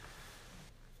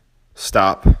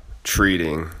Stop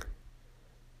treating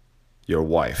your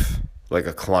wife like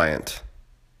a client.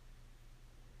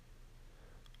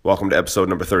 Welcome to episode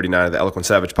number 39 of the Eloquent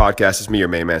Savage podcast. It's me, your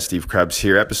main man, Steve Krebs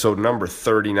here. Episode number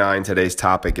 39. Today's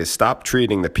topic is stop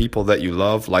treating the people that you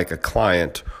love like a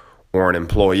client or an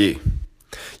employee.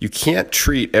 You can't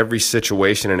treat every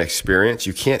situation and experience.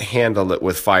 You can't handle it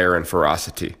with fire and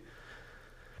ferocity.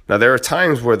 Now, there are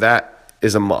times where that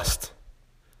is a must.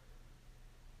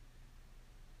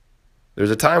 There's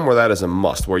a time where that is a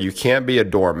must, where you can't be a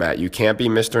doormat. You can't be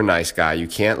Mr. Nice Guy. You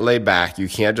can't lay back. You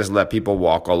can't just let people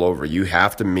walk all over. You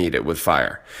have to meet it with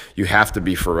fire. You have to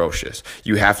be ferocious.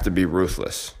 You have to be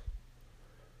ruthless.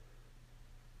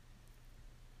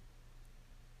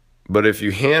 But if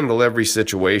you handle every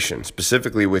situation,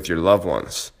 specifically with your loved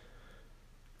ones,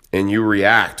 and you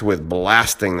react with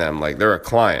blasting them like they're a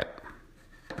client,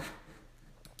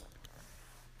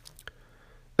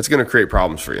 it's going to create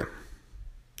problems for you.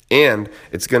 And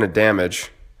it's going to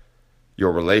damage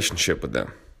your relationship with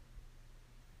them.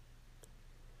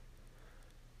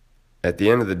 At the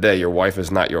end of the day, your wife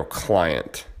is not your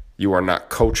client. You are not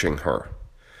coaching her.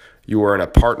 You are in a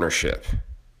partnership.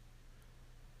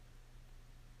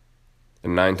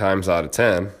 And 9 times out of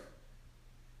 10,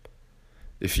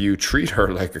 if you treat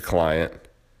her like a client,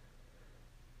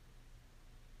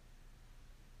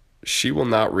 she will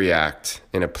not react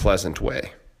in a pleasant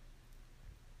way.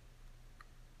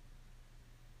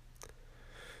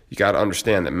 You got to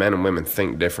understand that men and women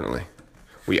think differently.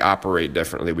 We operate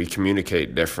differently. We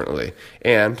communicate differently.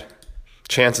 And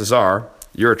chances are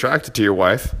you're attracted to your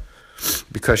wife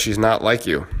because she's not like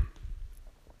you.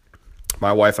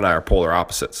 My wife and I are polar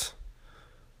opposites.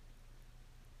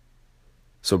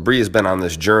 So Bree has been on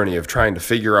this journey of trying to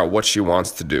figure out what she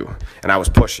wants to do. And I was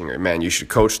pushing her, man, you should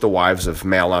coach the wives of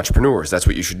male entrepreneurs. That's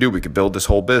what you should do. We could build this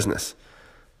whole business.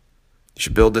 You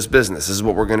should build this business. This is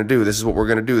what we're going to do. This is what we're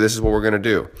going to do. This is what we're going to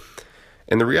do.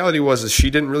 And the reality was she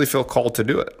didn't really feel called to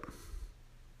do it.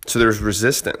 So there's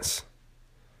resistance.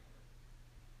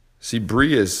 See,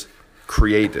 Bree is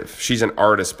creative. She's an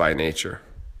artist by nature.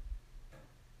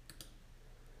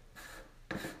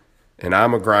 And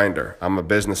I'm a grinder. I'm a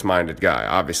business-minded guy.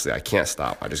 Obviously, I can't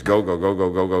stop. I just go,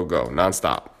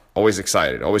 nonstop. Always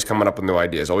excited. Always coming up with new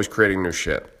ideas. Always creating new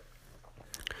shit.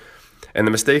 And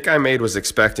the mistake I made was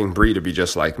expecting Bree to be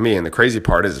just like me. And the crazy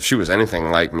part is, if she was anything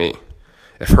like me,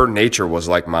 if her nature was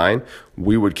like mine,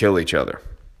 we would kill each other.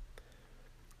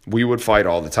 We would fight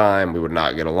all the time. We would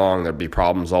not get along. There'd be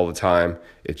problems all the time.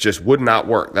 It just would not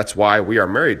work. That's why we are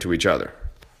married to each other.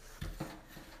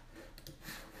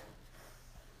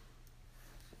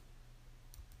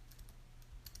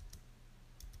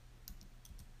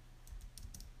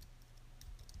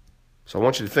 So I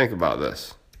want you to think about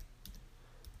this.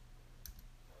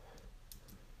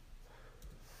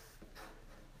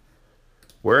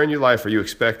 Where in your life are you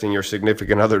expecting your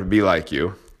significant other to be like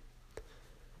you?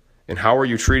 And how are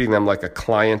you treating them like a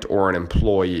client or an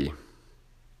employee?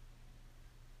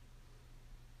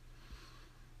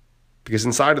 Because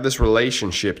inside of this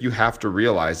relationship, you have to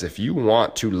realize if you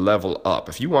want to level up,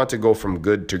 if you want to go from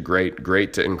good to great,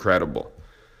 great to incredible,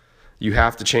 you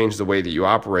have to change the way that you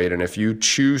operate. And if you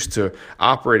choose to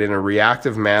operate in a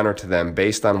reactive manner to them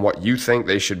based on what you think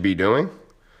they should be doing,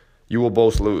 you will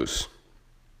both lose.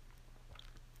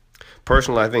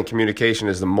 Personally, I think communication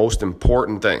is the most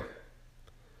important thing.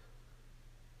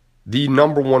 The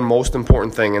number one most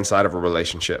important thing inside of a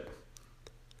relationship.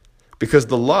 Because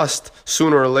the lust,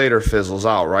 sooner or later, fizzles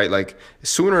out, right? Like,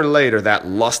 sooner or later, that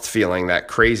lust feeling, that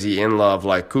crazy in love,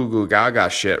 like goo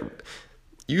gaga shit,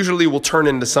 usually will turn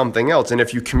into something else. And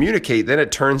if you communicate, then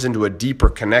it turns into a deeper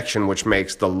connection, which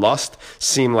makes the lust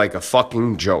seem like a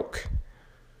fucking joke.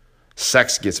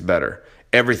 Sex gets better.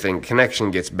 Everything, connection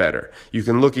gets better. You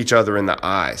can look each other in the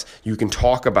eyes. You can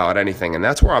talk about anything. And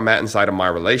that's where I'm at inside of my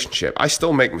relationship. I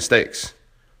still make mistakes.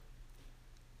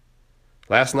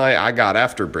 Last night, I got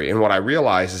after Bree. And what I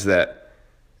realized is that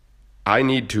I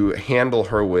need to handle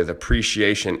her with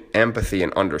appreciation, empathy,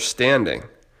 and understanding.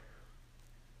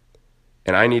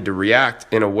 And I need to react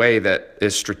in a way that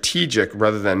is strategic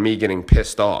rather than me getting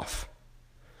pissed off.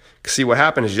 See, what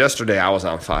happened is yesterday I was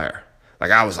on fire. Like,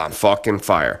 I was on fucking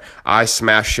fire. I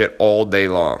smashed shit all day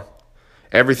long.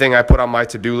 Everything I put on my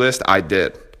to-do list, I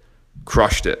did.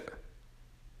 Crushed it.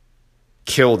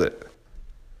 Killed it.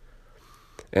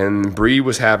 And Bree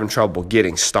was having trouble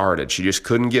getting started. She just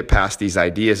couldn't get past these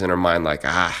ideas in her mind like,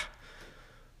 I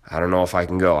don't know if I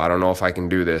can go. I don't know if I can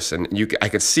do this. And I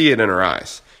could see it in her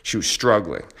eyes. She was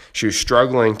struggling. She was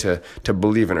struggling to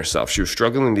believe in herself. She was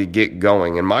struggling to get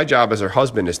going. And my job as her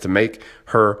husband is to make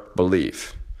her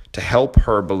believe, to help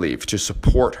her believe, to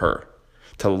support her,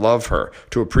 to love her,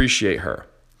 to appreciate her.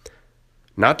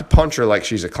 Not to punch her like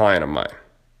she's a client of mine.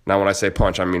 Now, when I say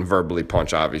punch, I mean verbally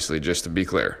punch, obviously, just to be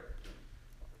clear.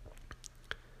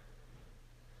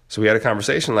 So we had a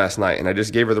conversation last night, and I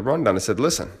just gave her the rundown. I said,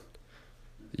 listen,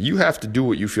 you have to do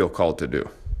what you feel called to do.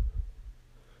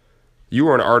 You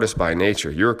are an artist by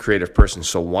nature. You're a creative person.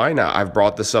 So why not? I've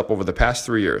brought this up over the past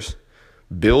 3 years.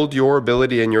 Build your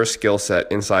ability and your skill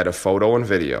set inside of photo and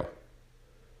video,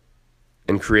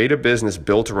 and create a business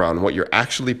built around what you're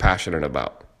actually passionate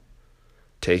about.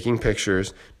 Taking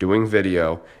pictures, doing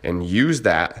video, and use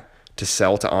that to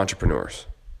sell to entrepreneurs.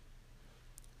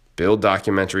 Build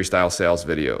documentary style sales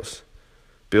videos.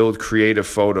 Build creative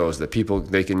photos that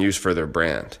they can use for their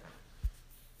brand.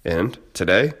 And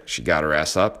today, she got her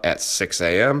ass up at 6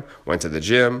 a.m., went to the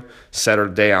gym, set her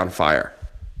day on fire.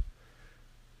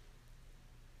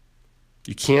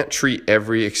 You can't treat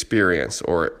every experience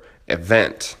or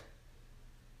event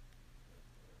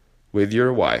with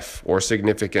your wife or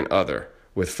significant other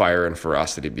with fire and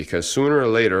ferocity, because sooner or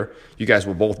later, you guys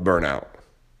will both burn out.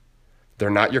 They're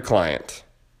not your client.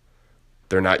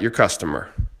 They're not your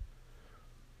customer.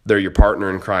 They're your partner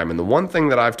in crime. And the one thing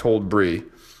that I've told Bree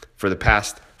for the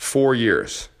past 4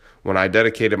 years, when I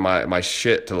dedicated my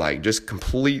shit to like just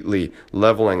completely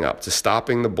leveling up, to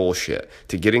stopping the bullshit,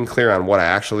 to getting clear on what I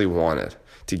actually wanted,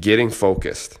 to getting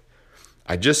focused,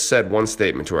 I just said one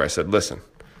statement to her. I said, listen,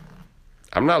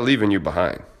 I'm not leaving you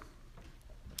behind.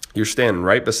 You're standing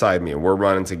right beside me and we're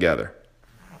running together.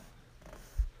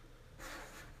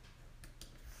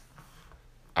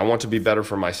 I want to be better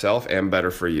for myself and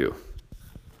better for you.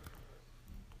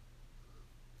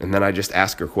 And then I just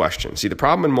ask her questions. See, the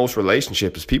problem in most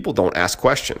relationships is people don't ask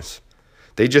questions.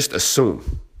 They just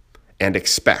assume and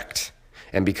expect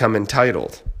and become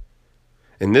entitled.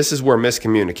 And this is where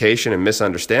miscommunication and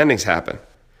misunderstandings happen.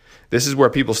 This is where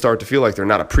people start to feel like they're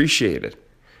not appreciated.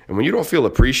 And when you don't feel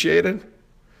appreciated,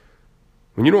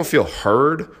 when you don't feel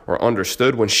heard or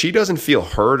understood, when she doesn't feel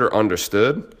heard or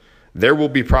understood, there will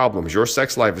be problems. Your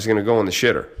sex life is going to go in the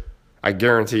shitter. I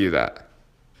guarantee you that.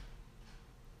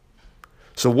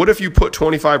 So what if you put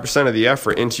 25% of the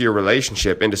effort into your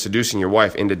relationship, into seducing your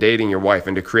wife, into dating your wife,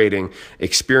 into creating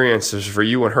experiences for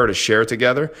you and her to share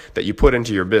together that you put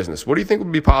into your business? What do you think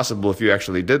would be possible if you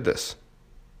actually did this?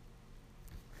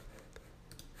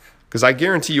 Because I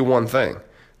guarantee you one thing,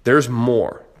 there's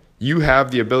more. You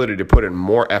have the ability to put in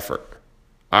more effort.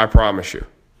 I promise you.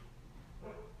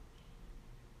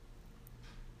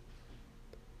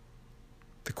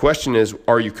 The question is,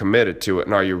 are you committed to it,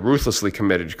 and are you ruthlessly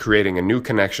committed to creating a new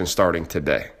connection starting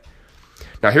today?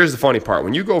 Now, here's the funny part.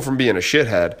 When you go from being a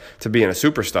shithead to being a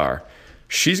superstar,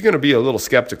 she's going to be a little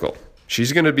skeptical.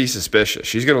 She's going to be suspicious.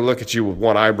 She's going to look at you with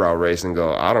one eyebrow raised and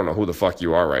go, I don't know who the fuck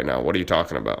you are right now. What are you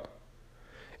talking about?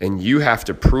 And you have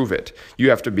to prove it. You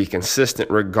have to be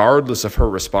consistent regardless of her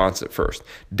response at first.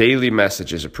 Daily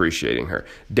messages appreciating her.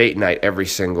 Date night every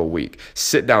single week.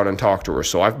 Sit down and talk to her.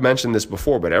 So I've mentioned this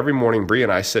before, but every morning Bree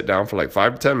and I sit down for like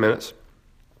 5 to 10 minutes.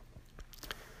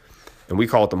 And we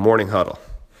call it the morning huddle.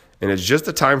 And it's just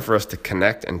a time for us to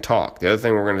connect and talk. The other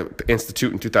thing we're going to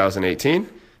institute in 2018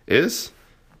 is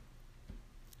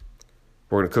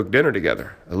we're going to cook dinner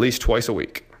together at least twice a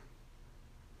week.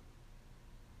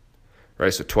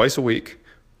 Right, so twice a week,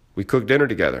 we cook dinner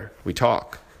together. We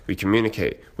talk. We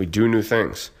communicate. We do new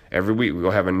things. Every week, we go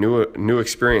have a new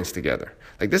experience together.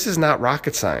 Like, this is not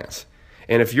rocket science.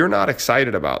 And if you're not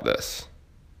excited about this,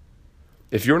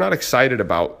 if you're not excited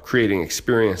about creating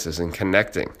experiences and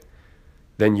connecting,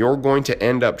 then you're going to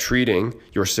end up treating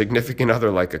your significant other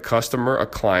like a customer, a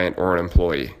client, or an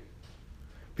employee.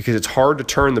 Because it's hard to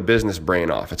turn the business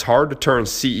brain off. It's hard to turn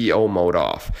CEO mode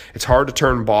off. It's hard to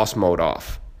turn boss mode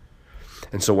off.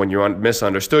 And so when you're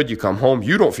misunderstood, you come home,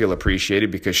 you don't feel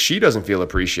appreciated because she doesn't feel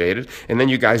appreciated, and then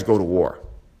you guys go to war.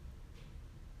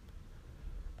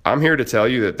 I'm here to tell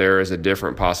you that there is a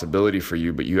different possibility for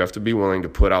you, but you have to be willing to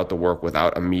put out the work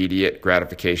without immediate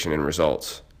gratification and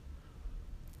results.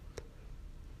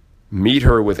 Meet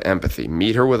her with empathy.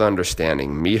 Meet her with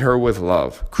understanding. Meet her with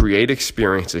love. Create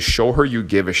experiences. Show her you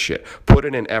give a shit. Put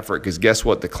in an effort, because guess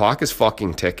what? The clock is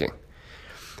fucking ticking.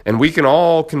 And we can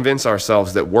all convince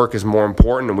ourselves that work is more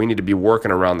important and we need to be working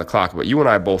around the clock. But you and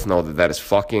I both know that that is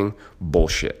fucking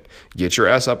bullshit. Get your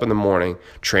ass up in the morning,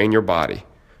 train your body,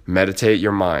 meditate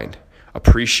your mind,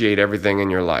 appreciate everything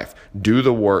in your life, do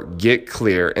the work, get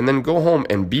clear, and then go home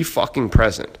and be fucking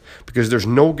present, because there's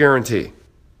no guarantee.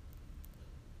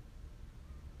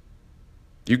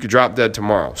 You could drop dead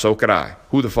tomorrow. So could I.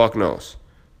 Who the fuck knows?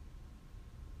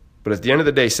 But at the end of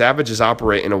the day, savages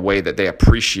operate in a way that they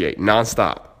appreciate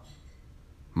nonstop.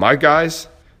 My guys,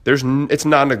 it's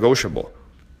non-negotiable.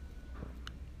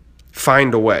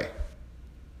 find a way.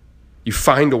 You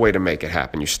find a way to make it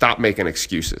happen. You stop making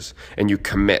excuses and you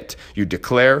commit. You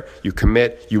declare, you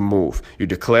commit, you move. You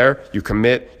declare, you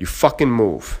commit, you fucking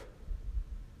move.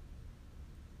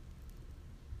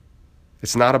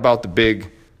 It's not about the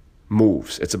big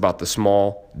moves. It's about the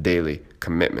small daily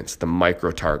commitments, the micro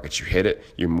targets. You hit it,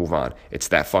 you move on. It's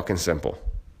that fucking simple.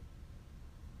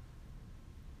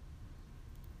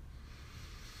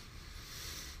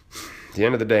 At the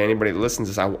end of the day, anybody that listens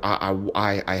to this, I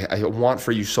want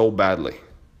for you so badly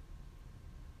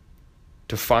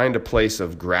to find a place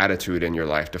of gratitude in your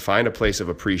life, to find a place of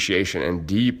appreciation and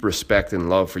deep respect and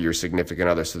love for your significant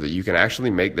other so that you can actually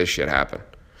make this shit happen.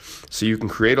 So you can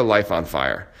create a life on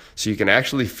fire. So you can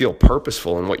actually feel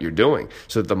purposeful in what you're doing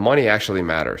so that the money actually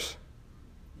matters.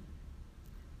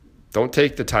 Don't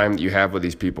take the time that you have with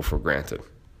these people for granted.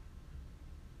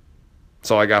 That's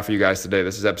all I got for you guys today.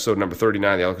 This is episode number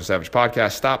 39 of the Eloquent Savage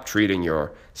Podcast. Stop treating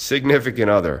your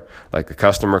significant other like a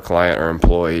customer, client, or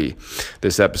employee.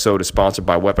 This episode is sponsored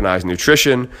by Weaponized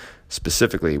Nutrition,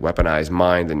 specifically Weaponized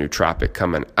Mind, the nootropic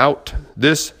coming out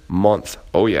this month.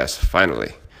 Oh yes,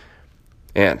 finally.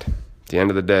 And at the end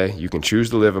of the day, you can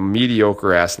choose to live a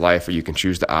mediocre-ass life or you can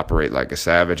choose to operate like a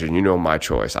savage, and you know my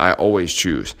choice. I always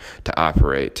choose to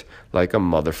operate like a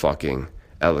motherfucking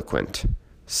eloquent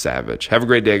savage. Have a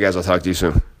great day, guys. I'll talk to you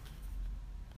soon.